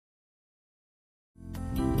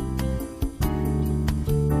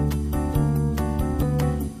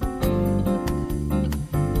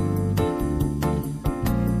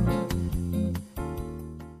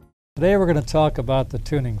Today we're going to talk about the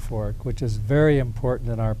tuning fork, which is very important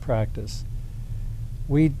in our practice.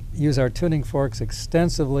 We use our tuning forks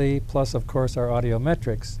extensively, plus of course our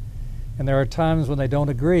audiometrics, and there are times when they don't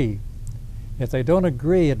agree. If they don't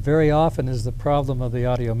agree, it very often is the problem of the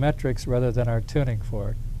audiometrics rather than our tuning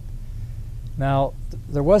fork. Now,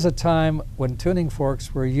 there was a time when tuning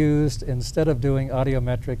forks were used instead of doing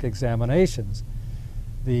audiometric examinations.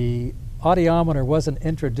 The audiometer wasn't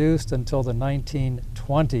introduced until the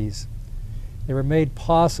 1920s. They were made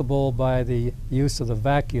possible by the use of the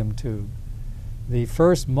vacuum tube. The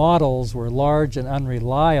first models were large and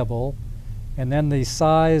unreliable, and then the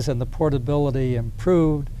size and the portability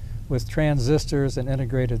improved with transistors and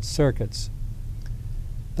integrated circuits.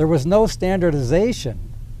 There was no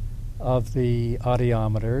standardization of the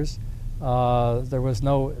audiometers. There was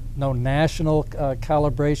no national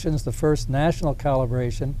calibrations. The first national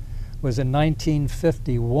calibration was in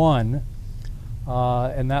 1951,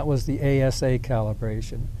 and that was the ASA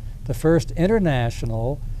calibration. The first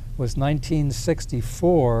international was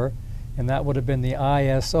 1964, and that would have been the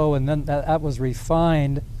ISO, and then that was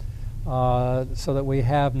refined so that we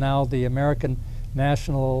have now the American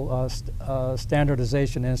National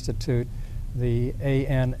Standardization Institute, the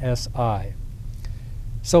ANSI.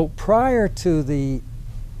 So prior to the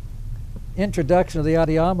introduction of the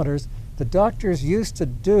audiometers, the doctors used to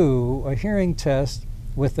do a hearing test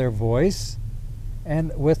with their voice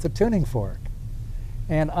and with the tuning fork.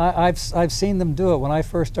 And I've seen them do it. When I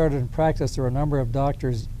first started in practice, there were a number of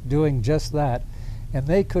doctors doing just that, and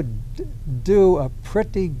they could do a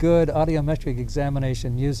pretty good audiometric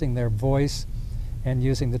examination using their voice and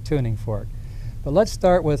using the tuning fork. But let's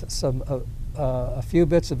start with a few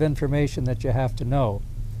bits of information that you have to know.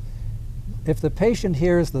 If the patient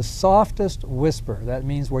hears the softest whisper, that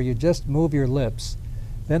means where you just move your lips,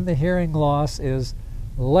 then the hearing loss is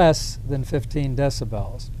less than 15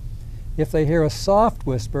 decibels. If they hear a soft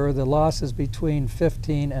whisper, the loss is between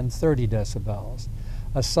 15 and 30 decibels.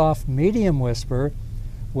 A soft medium whisper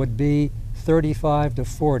would be 35 to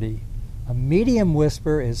 40. A medium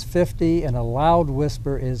whisper is 50 and a loud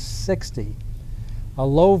whisper is 60. A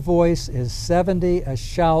low voice is 70, a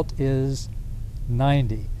shout is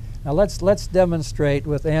 90. Now let's demonstrate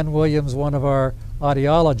with Ann Williams, one of our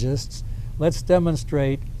audiologists. Let's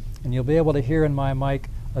demonstrate, and you'll be able to hear in my mic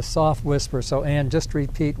a soft whisper. So Ann, just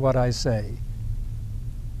repeat what I say.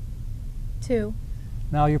 2.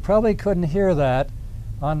 Now you probably couldn't hear that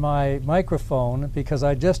on my microphone because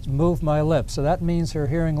I just moved my lips. So that means her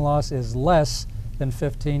hearing loss is less than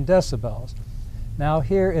 15 decibels. Now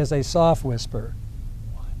here is a soft whisper.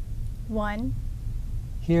 1.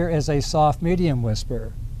 Here is a soft medium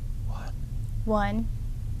whisper. 1.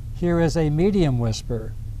 Here is a medium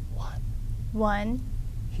whisper. 1.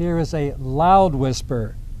 Here is a loud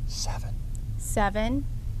whisper. 7. 7.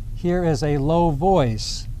 Here is a low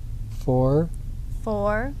voice. 4.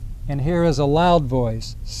 4. And here is a loud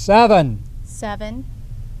voice. 7. 7.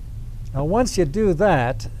 Now once you do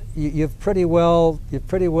that, you've pretty well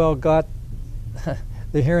got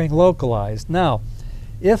the hearing localized. Now,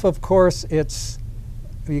 if of course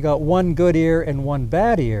you got one good ear and one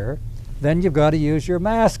bad ear, then you've got to use your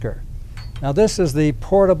masker. Now this is the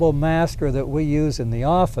portable masker that we use in the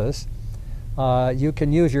office. You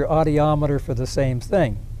can use your audiometer for the same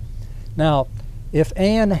thing. Now, if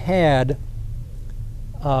Ann had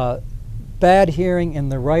bad hearing in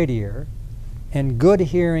the right ear and good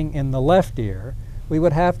hearing in the left ear, we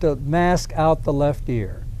would have to mask out the left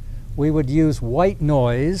ear. We would use white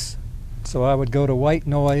noise, so I would go to white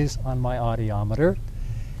noise on my audiometer,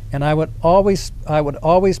 and I would always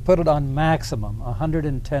put it on maximum,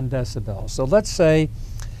 110 decibels. So let's say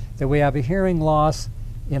that we have a hearing loss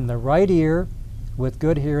in the right ear with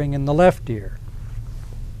good hearing in the left ear.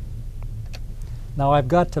 Now I've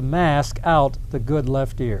got to mask out the good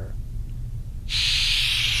left ear.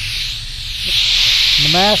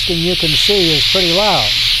 The masking you can see is pretty loud.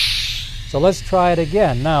 So let's try it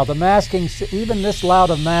again. Now the masking, even this loud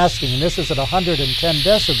of masking, and this is at 110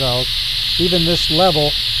 decibels, even this level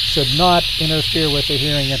should not interfere with the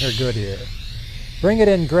hearing in her good ear. Bring it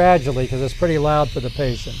in gradually because it's pretty loud for the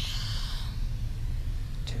patient.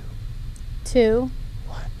 2. 2.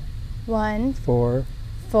 1. 1. 4.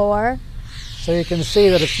 4. So you can see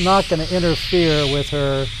that it's not going to interfere with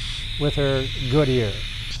her good ear.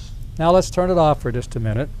 Now let's turn it off for just a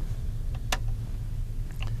minute.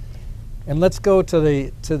 And let's go to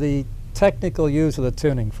the technical use of the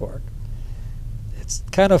tuning fork. It's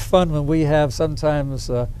kind of fun when we have sometimes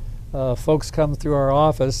folks come through our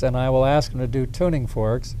office and I will ask them to do tuning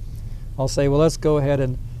forks. I'll say, well, let's go ahead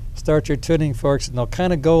and start your tuning forks, and they'll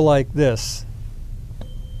kind of go like this.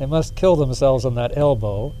 They must kill themselves on that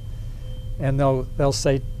elbow. and they'll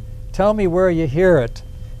say, tell me where you hear it,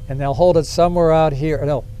 and they'll hold it somewhere out here.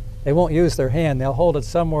 No, they won't use their hand. They'll hold it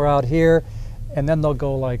somewhere out here, and then they'll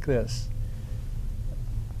go like this.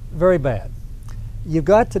 Very bad. You've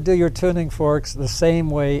got to do your tuning forks the same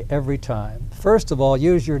way every time. First of all,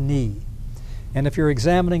 use your knee. And if you're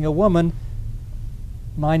examining a woman,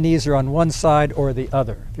 my knees are on one side or the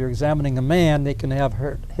other. If you're examining a man, they can have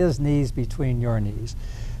his knees between your knees.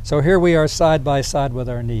 So here we are side by side with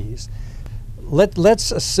our knees.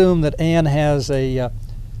 Let's assume that Anne has a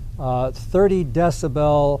 30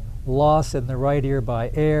 decibel loss in the right ear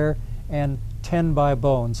by air and 10 by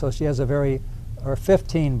bone. So she has or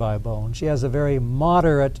 15 by bone. She has a very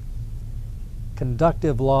moderate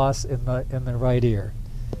conductive loss in the right ear.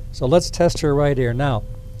 So let's test her right ear. Now,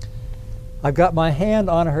 I've got my hand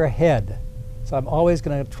on her head, so I'm always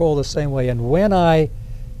going to control the same way. And when I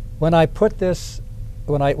put this,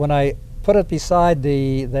 when I put it beside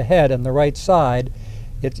the head on the right side,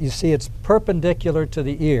 you see it's perpendicular to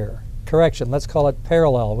the ear. Correction, let's call it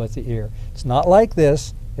parallel with the ear. It's not like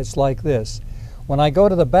this, it's like this. When I go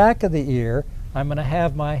to the back of the ear, I'm going to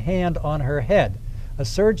have my hand on her head. A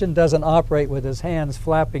surgeon doesn't operate with his hands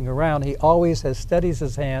flapping around. He always steadies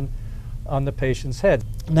his hand on the patient's head.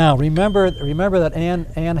 Now remember that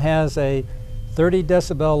Anne has a 30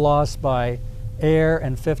 decibel loss by air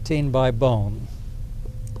and 15 by bone.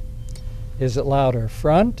 Is it louder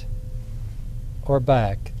front or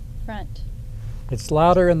back? Front. It's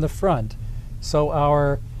louder in the front. So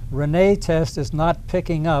our Rinne test is not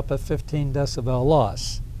picking up a 15 decibel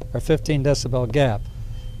loss or 15 decibel gap.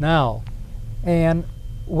 Now, Anne,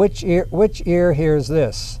 which ear hears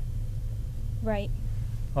this? Right.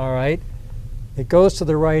 All right. It goes to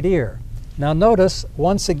the right ear. Now notice,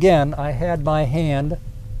 once again, I had my hand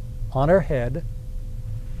on her head,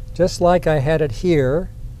 just like I had it here.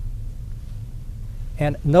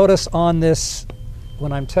 And notice on this,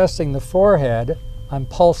 when I'm testing the forehead, I'm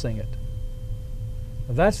pulsing it.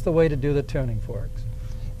 That's the way to do the tuning forks.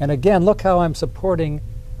 And again, look how I'm supporting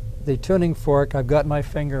the tuning fork. I've got my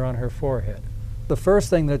finger on her forehead. The first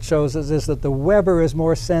thing that shows us is that the Weber is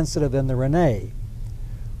more sensitive than the Rinne.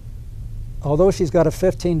 Although she's got a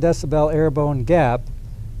 15 decibel air bone gap,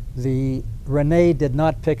 the Rinne did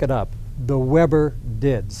not pick it up. The Weber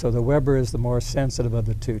did. So the Weber is the more sensitive of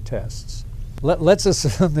the two tests. Let's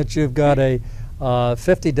assume that you've got a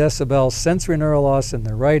 50 decibel sensory neural loss in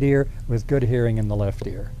the right ear with good hearing in the left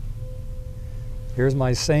ear. Here's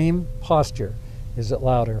my same posture. Is it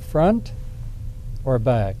louder front or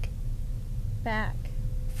back? Back.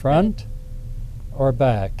 Front or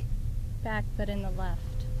back? Back, but in the left.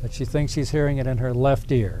 But she thinks she's hearing it in her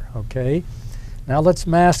left ear, okay? Now let's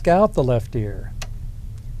mask out the left ear.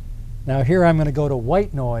 Now here I'm going to go to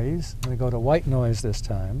white noise. I'm going to go to white noise this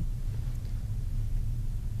time.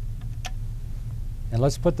 And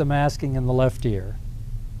let's put the masking in the left ear.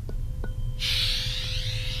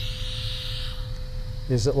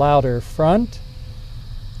 Is it louder front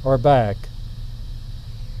or back?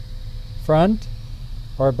 Front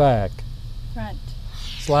or back? Front.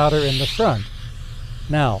 It's louder in the front.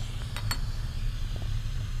 Now,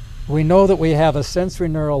 we know that we have a sensory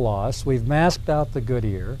neural loss. We've masked out the good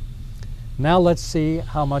ear. Now let's see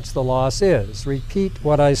how much the loss is. Repeat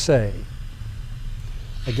what I say.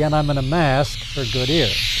 Again, I'm going to mask her good ear.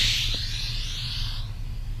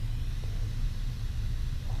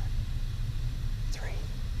 3,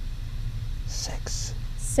 6,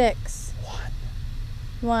 6.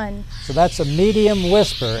 1. So that's a medium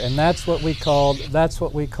whisper, and that's what we called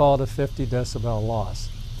a 50 decibel loss.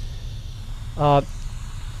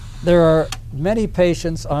 There are many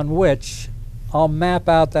patients on which I'll map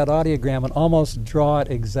out that audiogram and almost draw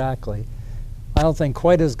it exactly. I don't think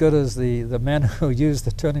quite as good as the men who use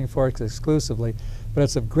the tuning forks exclusively, but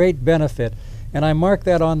it's of great benefit. And I mark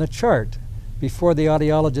that on the chart before the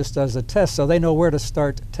audiologist does the test, so they know where to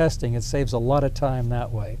start testing. It saves a lot of time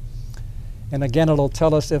that way. And again, it'll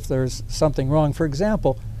tell us if there's something wrong. For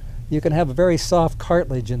example, you can have a very soft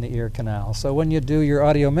cartilage in the ear canal. So when you do your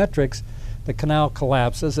audiometrics, the canal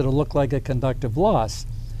collapses. It'll look like a conductive loss.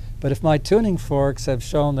 But if my tuning forks have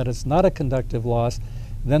shown that it's not a conductive loss,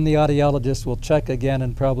 then the audiologist will check again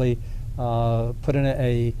and probably put in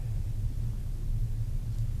a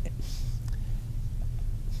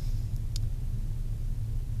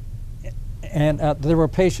there were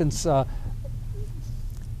patients, now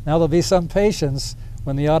there'll be some patients,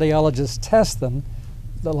 when the audiologist tests them,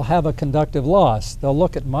 they'll have a conductive loss. They'll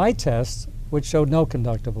look at my tests, which showed no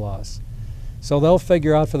conductive loss. So they'll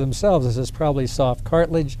figure out for themselves this is probably soft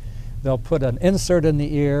cartilage. They'll put an insert in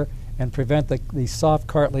the ear and prevent the soft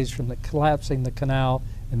cartilage from collapsing the canal,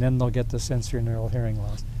 and then they'll get the sensory neural hearing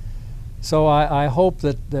loss. So I hope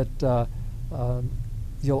that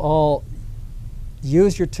you'll all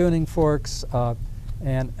use your tuning forks,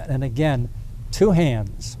 and again, two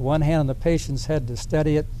hands. One hand on the patient's head to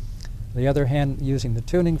steady it, the other hand using the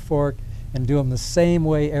tuning fork, and do them the same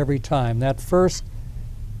way every time.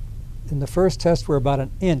 In the first test, we're about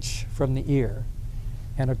 1 inch from the ear.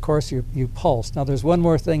 And of course, you pulse. Now, there's one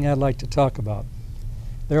more thing I'd like to talk about.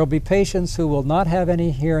 There will be patients who will not have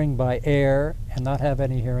any hearing by air and not have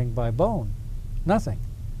any hearing by bone. Nothing.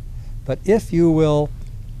 But if you will...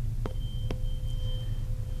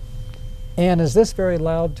 Anne, is this very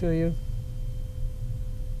loud to you?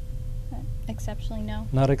 Exceptionally, no.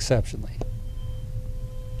 Not exceptionally.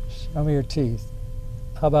 Show me your teeth.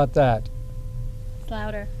 How about that? It's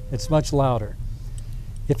louder. It's much louder.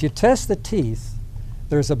 If you test the teeth,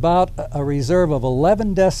 there's about a reserve of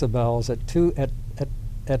 11 decibels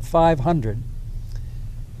at 500,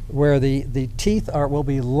 where the teeth will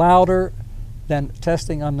be louder than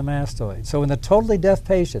testing on the mastoid. So in the totally deaf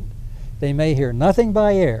patient, they may hear nothing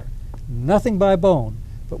by air, nothing by bone,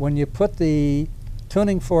 but when you put the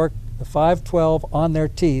tuning fork, the 512, on their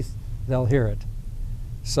teeth, they'll hear it.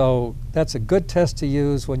 So that's a good test to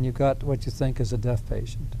use when you've got what you think is a deaf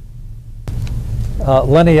patient.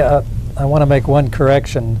 Lenny, I want to make one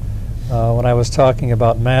correction. When I was talking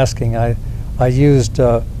about masking, I used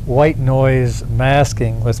white noise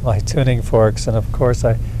masking with my tuning forks, and of course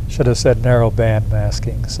I should have said narrow band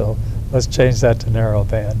masking. So let's change that to narrow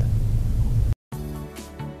band.